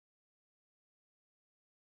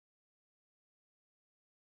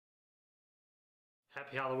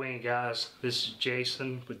Happy Halloween, guys. This is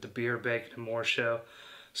Jason with the Beer, Bacon, and More Show.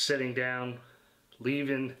 Sitting down,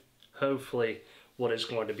 leaving, hopefully, what is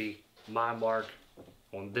going to be my mark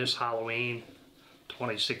on this Halloween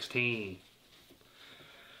 2016.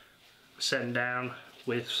 Sitting down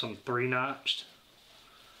with some 3-notched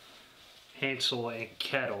Hansel and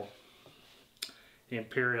Kettle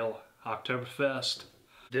Imperial Oktoberfest.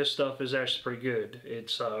 This stuff is actually pretty good.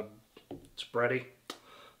 It's bready,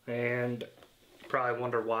 and probably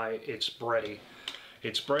wonder why it's bready.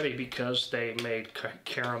 It's bready because they made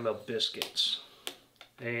caramel biscuits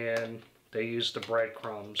and they used the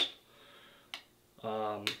breadcrumbs.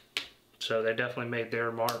 So they definitely made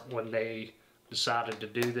their mark when they decided to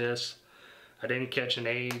do this. I didn't catch an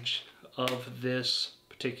age of this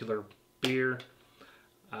particular beer.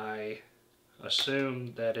 I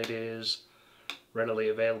assume that it is readily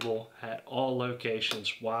available at all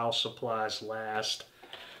locations while supplies last.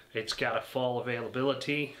 It's got a fall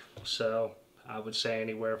availability, so I would say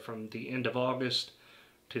anywhere from the end of August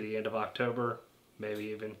to the end of October, maybe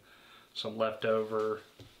even some leftover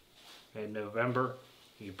in November.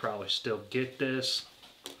 You probably still get this.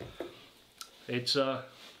 It's a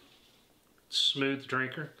smooth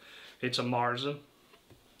drinker. It's a Marzen,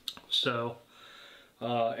 so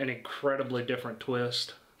an incredibly different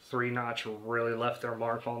twist. 3-notch really left their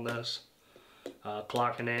mark on this.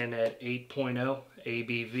 Clocking in at 8.0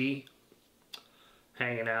 ABV,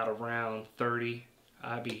 hanging out around 30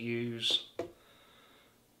 IBUs.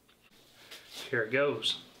 Here it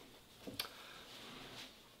goes.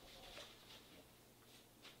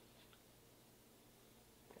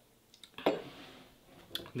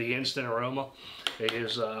 The instant aroma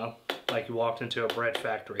is like you walked into a bread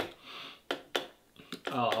factory.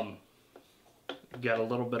 Got a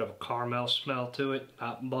little bit of a caramel smell to it,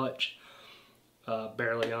 not much.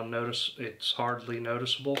 Barely unnoticed. It's hardly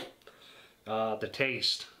noticeable. The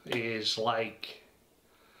taste is like,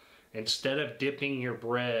 instead of dipping your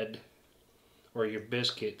bread or your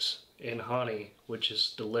biscuits in honey, which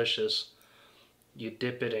is delicious, you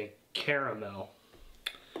dip it in caramel.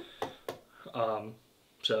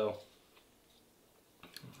 So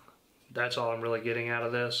that's all I'm really getting out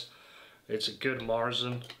of this. It's a good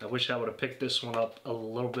Marzen. I wish I would have picked this one up a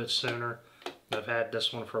little bit sooner. I've had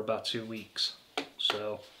this one for about 2 weeks.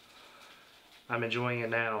 So I'm enjoying it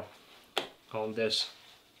now on this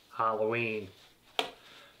Halloween.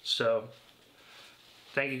 So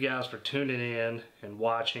thank you guys for tuning in and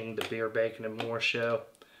watching the Beer, Bacon, and More Show.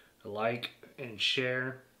 Like and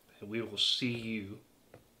share, and we will see you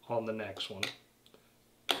on the next one.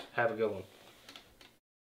 Have a good one.